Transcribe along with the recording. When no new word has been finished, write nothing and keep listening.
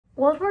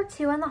World War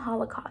II and the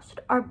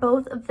Holocaust are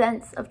both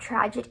events of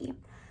tragedy.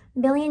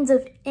 Millions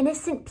of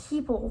innocent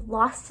people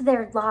lost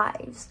their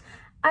lives,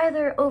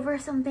 either over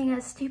something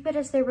as stupid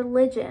as their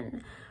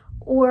religion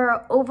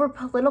or over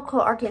political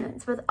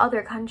arguments with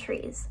other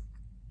countries.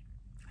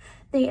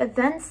 The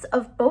events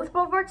of both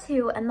World War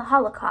II and the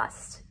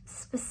Holocaust,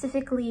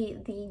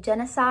 specifically the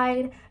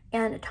genocide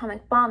and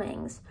atomic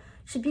bombings,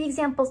 should be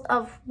examples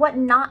of what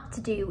not to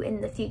do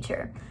in the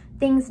future,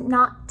 things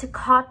not to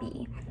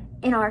copy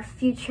in our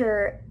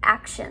future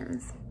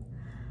actions.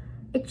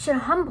 It should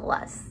humble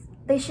us.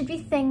 They should be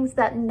things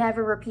that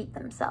never repeat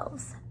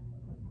themselves.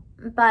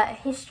 But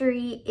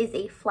history is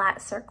a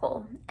flat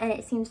circle, and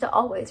it seems to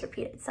always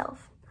repeat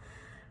itself.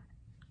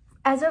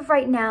 As of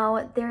right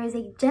now, there is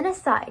a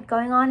genocide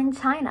going on in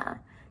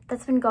China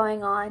that's been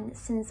going on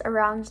since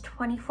around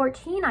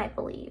 2014, I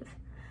believe.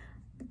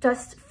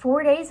 Just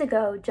 4 days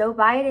ago, Joe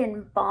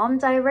Biden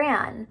bombed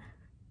Iran,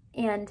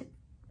 and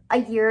a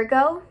year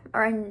ago,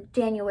 or in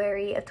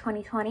January of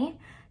 2020,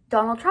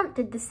 Donald Trump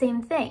did the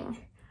same thing.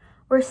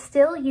 We're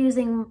still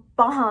using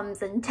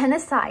bombs and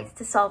genocides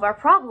to solve our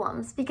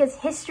problems because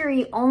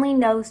history only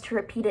knows to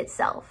repeat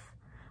itself.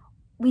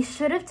 We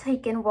should have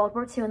taken World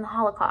War II and the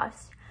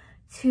Holocaust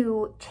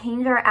to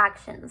change our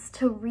actions,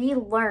 to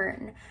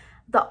relearn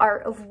the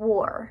art of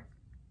war.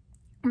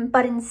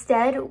 But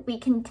instead, we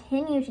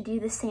continue to do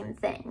the same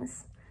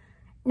things.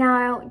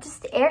 Now,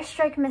 just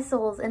airstrike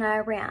missiles in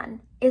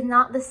Iran is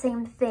not the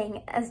same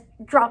thing as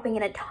dropping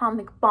an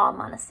atomic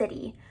bomb on a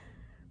city.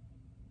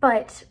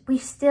 But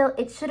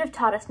it should have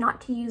taught us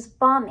not to use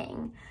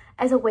bombing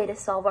as a way to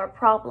solve our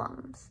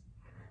problems.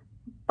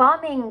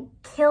 Bombing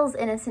kills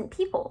innocent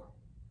people.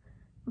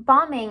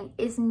 Bombing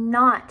is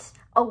not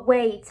a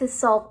way to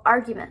solve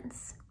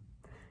arguments.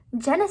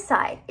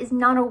 Genocide is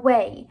not a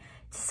way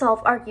to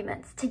solve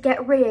arguments, to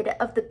get rid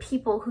of the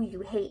people who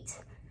you hate.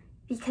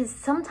 Because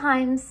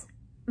sometimes,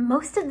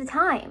 most of the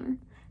time,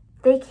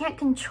 they can't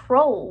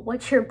control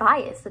what you're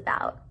biased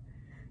about.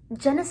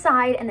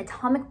 Genocide and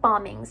atomic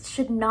bombings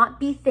should not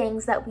be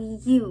things that we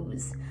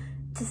use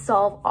to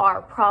solve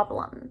our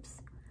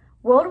problems.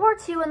 World War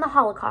II and the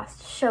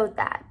Holocaust showed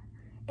that.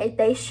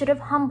 They should have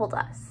humbled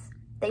us.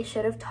 They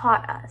should have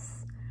taught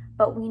us.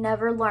 But we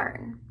never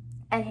learn,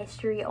 and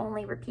history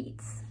only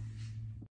repeats.